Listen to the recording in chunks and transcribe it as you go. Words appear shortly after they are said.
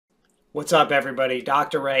What's up, everybody?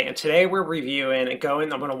 Dr. Ray, and today we're reviewing and I'm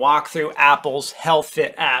going to walk through Apple's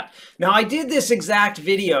HealthFit app. Now, I did this exact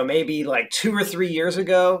video maybe like 2 or 3 years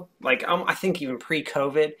ago, I think even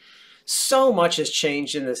pre-COVID. So much has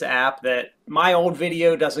changed in this app that my old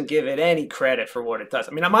video doesn't give it any credit for what it does.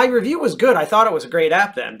 I mean, my review was good. I thought it was a great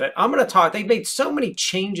app then, but I'm going to talk. They made so many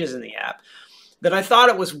changes in the app that I thought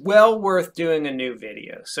it was well worth doing a new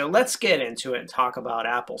video. So let's get into it and talk about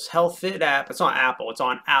Apple's HealthFit app. It's not Apple, it's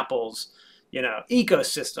on Apple's,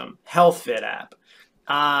 ecosystem, HealthFit app.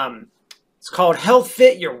 It's called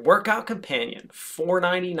HealthFit, your workout companion,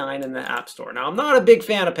 $4.99 in the App Store. Now, I'm not a big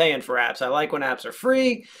fan of paying for apps. I like when apps are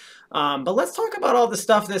free. But let's talk about all the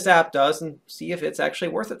stuff this app does and see if it's actually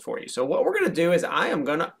worth it for you. So what we're going to do is I am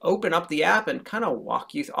going to open up the app and kind of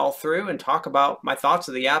walk you all through and talk about my thoughts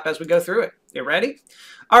of the app as we go through it. You ready?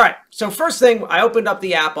 All right. So first thing, I opened up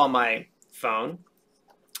the app on my phone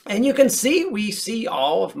and you can see, we see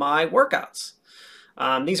all of my workouts.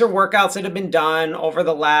 These are workouts that have been done over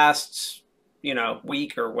the last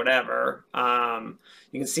week or whatever.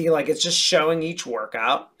 You can see like it's just showing each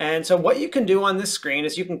workout. And so what you can do on this screen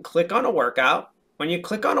is you can click on a workout. When you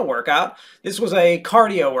click on a workout, this was a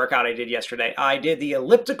cardio workout I did yesterday. I did the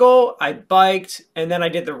elliptical, I biked, and then I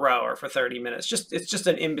did the rower for 30 minutes. It's just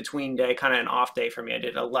an in-between day, kind of an off day for me. I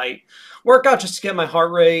did a light workout just to get my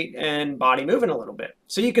heart rate and body moving a little bit.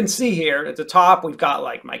 So you can see here at the top, we've got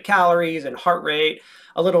like my calories and heart rate,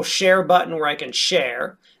 a little share button where I can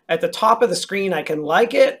share. At the top of the screen, I can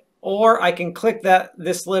like it, or I can click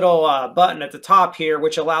this little button at the top here,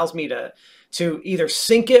 which allows me to either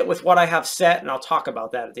sync it with what I have set, and I'll talk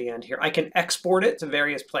about that at the end here. I can export it to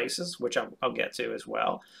various places, which I'll get to as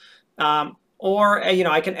well. Or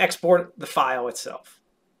I can export the file itself,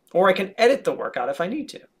 or I can edit the workout if I need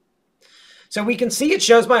to. So we can see it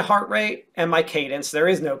shows my heart rate and my cadence. There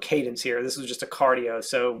is no cadence here. This is just a cardio.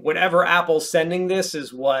 So whatever Apple's sending this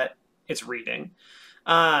is what it's reading.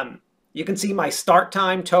 You can see my start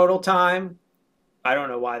time, total time. I don't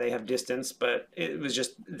know why they have distance, but it was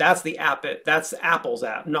just, that's the app. That's Apple's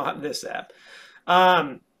app, not this app.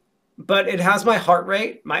 But it has my heart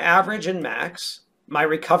rate, my average and max, my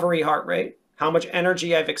recovery heart rate, how much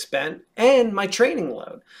energy I've expended, and my training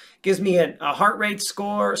load. Gives me a heart rate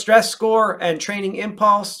score, stress score, and training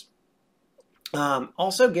impulse.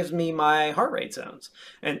 Also gives me my heart rate zones.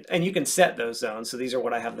 And you can set those zones. So these are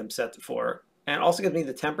what I have them set for. And also gives me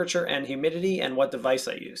the temperature and humidity and what device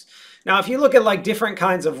I use. Now, if you look at like different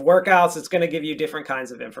kinds of workouts, it's going to give you different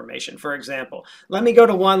kinds of information. For example, let me go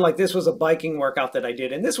to one like this was a biking workout that I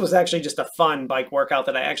did. And this was actually just a fun bike workout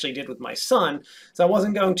that I actually did with my son. So I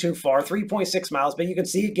wasn't going too far, 3.6 miles, but you can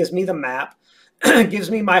see it gives me the map. It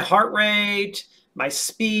gives me my heart rate, my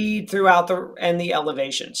speed throughout and the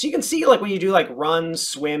elevation. So you can see like when you do like runs,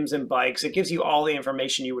 swims, and bikes, it gives you all the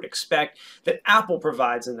information you would expect that Apple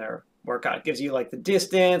provides in their workout. It gives you like the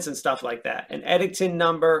distance and stuff like that. An Eddington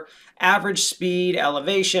number, average speed,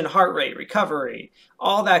 elevation, heart rate, recovery,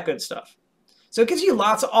 all that good stuff. So it gives you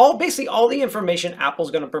basically all the information Apple's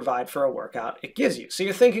going to provide for a workout. It gives you. So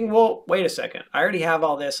you're thinking, well, wait a second. I already have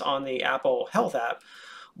all this on the Apple Health app.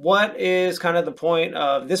 What is kind of the point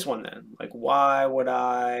of this one then? Like, why would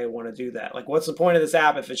I want to do that? Like, what's the point of this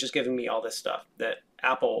app if it's just giving me all this stuff that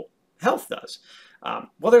Apple Health does?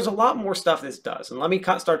 Well, there's a lot more stuff this does. And let me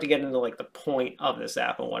start to get into like the point of this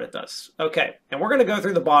app and what it does. Okay, and we're going to go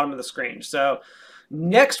through the bottom of the screen. So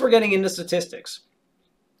next we're getting into statistics.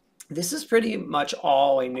 This is pretty much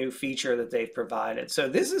all a new feature that they've provided. So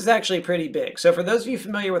this is actually pretty big. So for those of you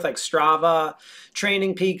familiar with like Strava,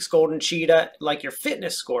 Training Peaks, Golden Cheetah, like your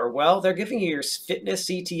fitness score, well, they're giving you your fitness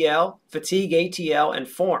CTL, fatigue ATL, and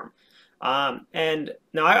form. And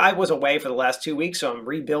now I was away for the last 2 weeks, so I'm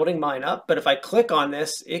rebuilding mine up. But if I click on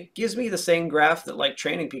this, it gives me the same graph that like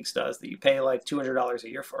Training Peaks does, that you pay like $200 a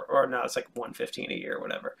year for, or no, it's like $115 a year or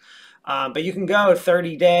whatever. But you can go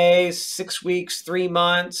 30 days, 6 weeks, 3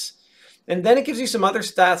 months. And then it gives you some other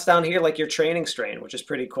stats down here, like your training strain, which is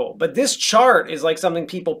pretty cool. But this chart is like something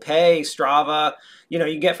people pay Strava,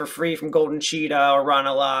 you get for free from Golden Cheetah or Run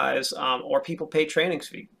Alive, or people pay Training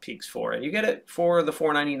Peaks for. And you get it for the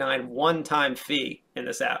 $4.99 one-time fee in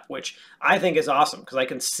this app, which I think is awesome because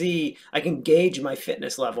I can gauge my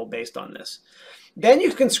fitness level based on this. Then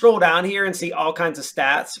you can scroll down here and see all kinds of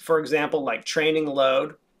stats. For example, like training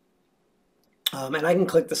load. And I can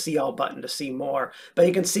click the see all button to see more, but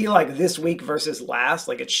you can see like this week versus last,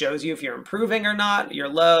 like it shows you if you're improving or not, your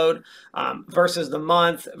load versus the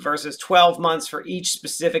month versus 12 months for each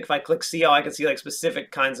specific. If I click see all, I can see like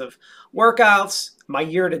specific kinds of workouts, my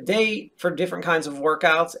year to date for different kinds of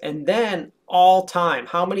workouts, and then all time,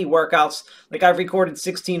 how many workouts, like I've recorded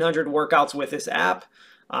 1,600 workouts with this app.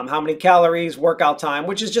 how many calories, workout time,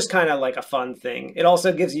 which is just kind of like a fun thing. It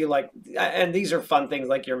also gives you like, and these are fun things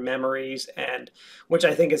like your memories, and which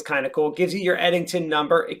I think is kind of cool. It gives you your Eddington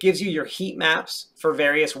number. It gives you your heat maps for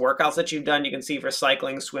various workouts that you've done. You can see for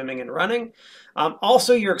cycling, swimming, and running.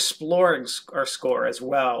 Also your exploring score as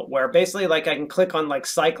well, where basically like I can click on like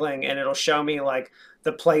cycling and it'll show me like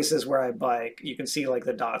the places where I bike. You can see like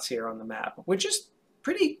the dots here on the map, which is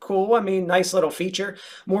pretty cool. I mean, nice little feature,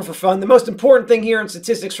 more for fun. The most important thing here in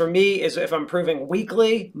statistics for me is if I'm improving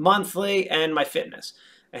weekly, monthly, and my fitness.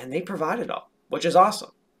 And they provide it all, which is awesome.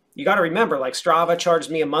 You got to remember, like Strava charged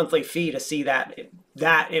me a monthly fee to see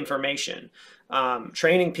that information.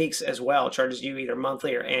 Training Peaks as well charges you either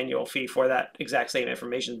monthly or annual fee for that exact same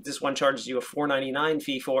information. This one charges you a $4.99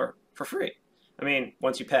 fee for free. I mean,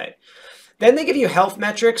 once you pay. Then they give you health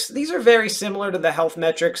metrics. These are very similar to the health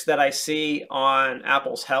metrics that I see on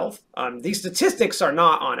Apple's Health. These statistics are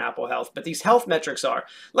not on Apple Health, but these health metrics are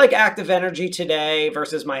like active energy today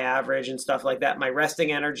versus my average and stuff like that. My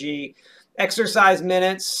resting energy, exercise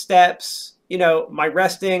minutes, steps, you know, my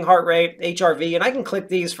resting heart rate, HRV, and I can click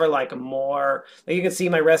these for like more. Like you can see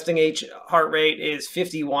my resting heart rate is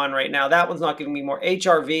 51 right now. That one's not giving me more.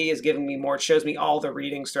 HRV is giving me more. It shows me all the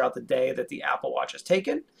readings throughout the day that the Apple Watch has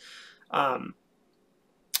taken. And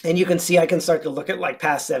you can see I can start to look at like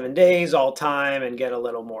past 7 days, all time, and get a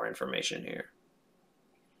little more information here.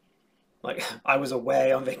 Like I was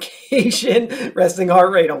away on vacation, resting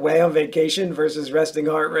heart rate away on vacation versus resting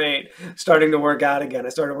heart rate starting to work out again. I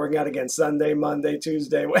started working out again Sunday, Monday,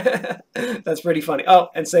 Tuesday. That's pretty funny. Oh,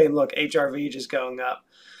 and same, look, HRV just going up.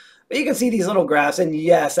 But you can see these little graphs, and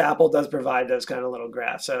yes, Apple does provide those kind of little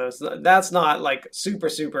graphs. So that's not like super,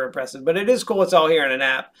 super impressive, but it is cool. It's all here in an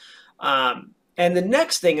app. And the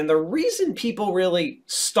next thing, and the reason people really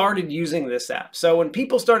started using this app. So when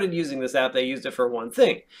people started using this app, they used it for one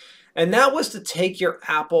thing. And that was to take your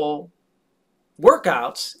Apple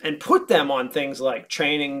workouts and put them on things like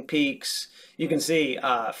Training Peaks. You can see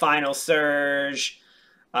Final Surge,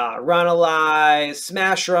 Runalyze,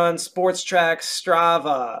 Smash Run, Sports Track,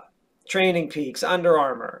 Strava, Training Peaks, Under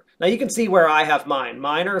Armour. Now you can see where I have mine.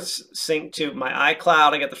 Mine are synced to my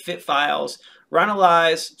iCloud. I get the fit files,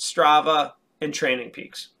 Runalyze, Strava, and Training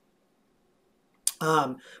Peaks.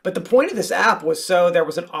 But the point of this app was so there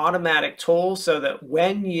was an automatic tool so that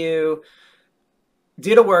when you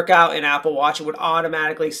did a workout in Apple Watch, it would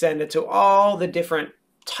automatically send it to all the different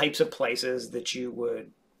types of places that you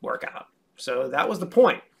would work out. So that was the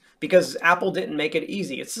point, because Apple didn't make it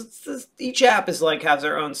easy. Each app is like has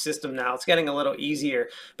their own system now. It's getting a little easier,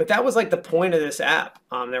 but that was like the point of this app.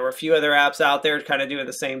 There were a few other apps out there kind of doing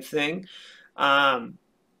the same thing.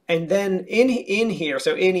 And then in here,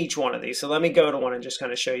 so in each one of these, so let me go to one and just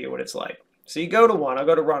kind of show you what it's like. So you go to one, I'll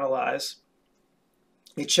go to Runalyze.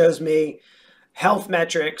 It shows me health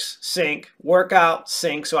metrics, sync, workout,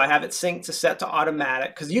 sync. So I have it synced to set to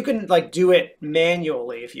automatic, because you can like do it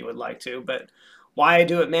manually if you would like to, but why I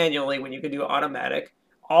do it manually when you can do it automatic?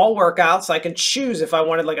 All workouts, I can choose if I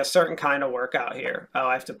wanted like a certain kind of workout here. Oh,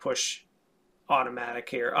 I have to push automatic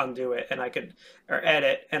here, undo it, and I could, or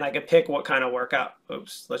edit, and I could pick what kind of workout.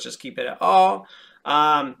 Oops, let's just keep it at all.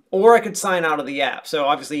 Or I could sign out of the app. So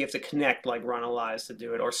obviously you have to connect like Runalyze to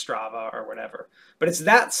do it, or Strava or whatever. But it's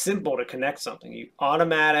that simple to connect something. You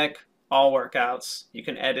automatic, all workouts. You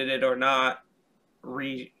can edit it or not,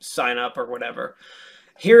 re-sign up or whatever.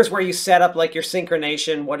 Here's where you set up like your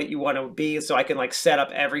synchronization, what you want to be. So I can like set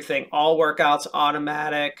up everything, all workouts,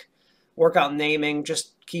 automatic, workout naming,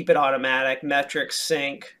 just keep it automatic, metrics,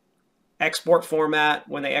 sync, export format.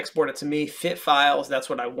 When they export it to me, fit files, that's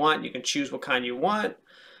what I want. You can choose what kind you want.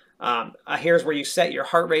 Here's where you set your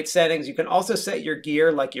heart rate settings. You can also set your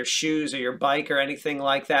gear, like your shoes or your bike or anything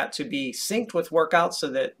like that, to be synced with workouts, so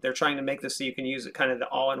that they're trying to make this so you can use it kind of the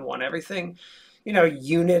all-in-one everything. You know,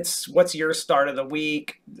 units, what's your start of the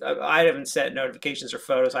week? I haven't set notifications or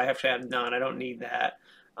photos. I have to have none. I don't need that.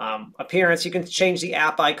 Appearance, you can change the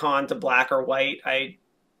app icon to black or white. I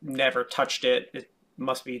never touched it. It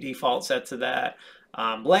must be default set to that.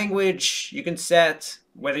 Language, you can set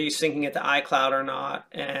whether you're syncing it to iCloud or not,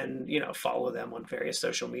 and you know, follow them on various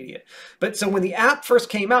social media. But so when the app first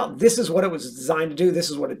came out, this is what it was designed to do. This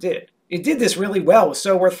is what it did. It did this really well. It was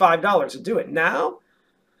so worth $5 to do it. Now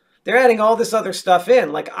they're adding all this other stuff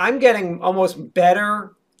in. Like I'm getting almost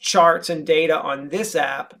better charts and data on this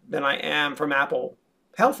app than I am from Apple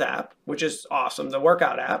Health app, which is awesome. The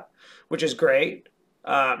workout app, which is great.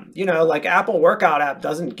 You know, like Apple Workout app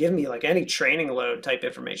doesn't give me like any training load type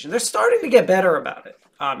information. They're starting to get better about it.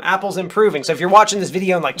 Apple's improving. So if you're watching this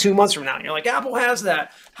video in like 2 months from now and you're like, Apple has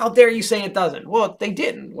that, how dare you say it doesn't? Well, they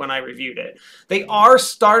didn't when I reviewed it. They are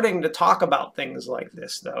starting to talk about things like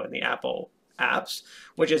this though in the Apple apps,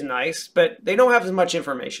 which is nice, but they don't have as much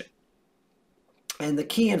information. And the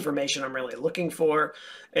key information I'm really looking for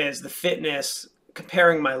is the fitness,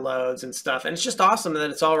 comparing my loads and stuff. And it's just awesome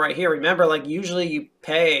that it's all right here. Remember, like usually you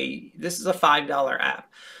pay, this is a $5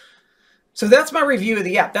 app. So that's my review of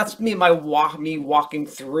the app. That's me walking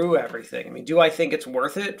through everything. I mean, do I think it's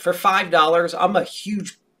worth it? For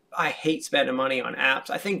 $5, I hate spending money on apps.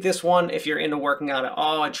 I think this one, if you're into working out at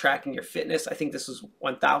all and tracking your fitness, I think this is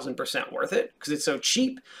 1000% worth it because it's so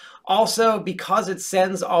cheap. Also, because it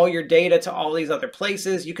sends all your data to all these other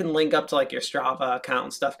places, you can link up to like your Strava account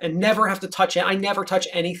and stuff and never have to touch it. I never touch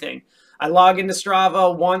anything. I log into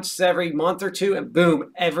Strava once every month or two and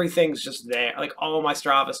boom, everything's just there. Like all my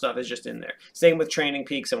Strava stuff is just in there. Same with Training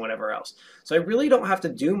Peaks and whatever else. So I really don't have to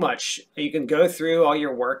do much. You can go through all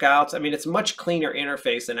your workouts. I mean, it's a much cleaner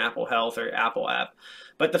interface than Apple Health or Apple app.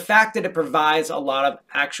 But the fact that it provides a lot of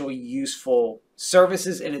actual useful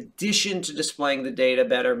services in addition to displaying the data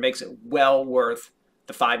better makes it well worth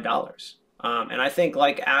the $5. And I think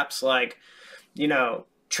like apps like, you know,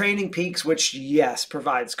 Training Peaks, which yes,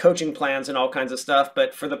 provides coaching plans and all kinds of stuff.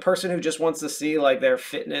 But for the person who just wants to see like their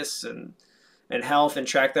fitness and health and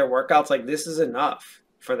track their workouts, like this is enough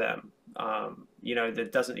for them. You know,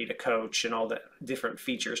 that doesn't need a coach and all the different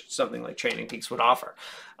features something like Training Peaks would offer.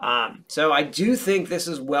 So I do think this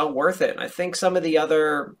is well worth it. And I think some of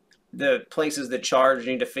the places that charge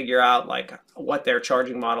need to figure out like what their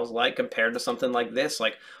charging model's like compared to something like this.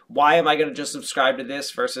 Like, why am I going to just subscribe to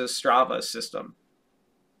this versus Strava's system?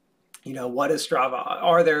 You know, what is Strava?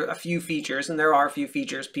 Are there a few features, and there are a few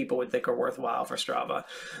features people would think are worthwhile for Strava.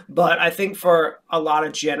 But I think for a lot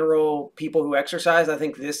of general people who exercise, I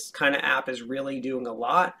think this kind of app is really doing a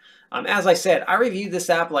lot. As I said, I reviewed this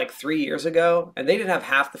app like 3 years ago, and they didn't have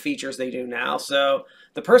half the features they do now. So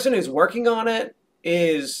the person who's working on it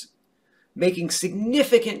is making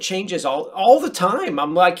significant changes all the time.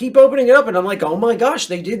 I keep opening it up, and I'm like, oh my gosh,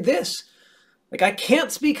 they did this. Like, I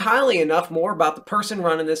can't speak highly enough more about the person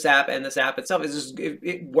running this app and this app itself. It's just,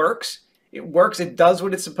 it works. It works. It does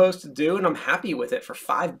what it's supposed to do, and I'm happy with it for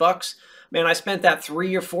 $5. Man, I spent that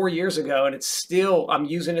 3 or 4 years ago, and it's still, I'm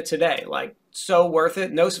using it today. Like, so worth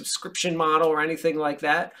it. No subscription model or anything like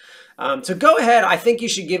that. So go ahead. I think you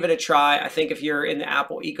should give it a try. I think if you're in the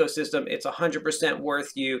Apple ecosystem, it's 100%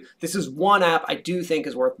 worth you. This is one app I do think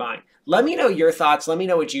is worth buying. Let me know your thoughts. Let me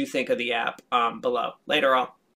know what you think of the app below. Later on.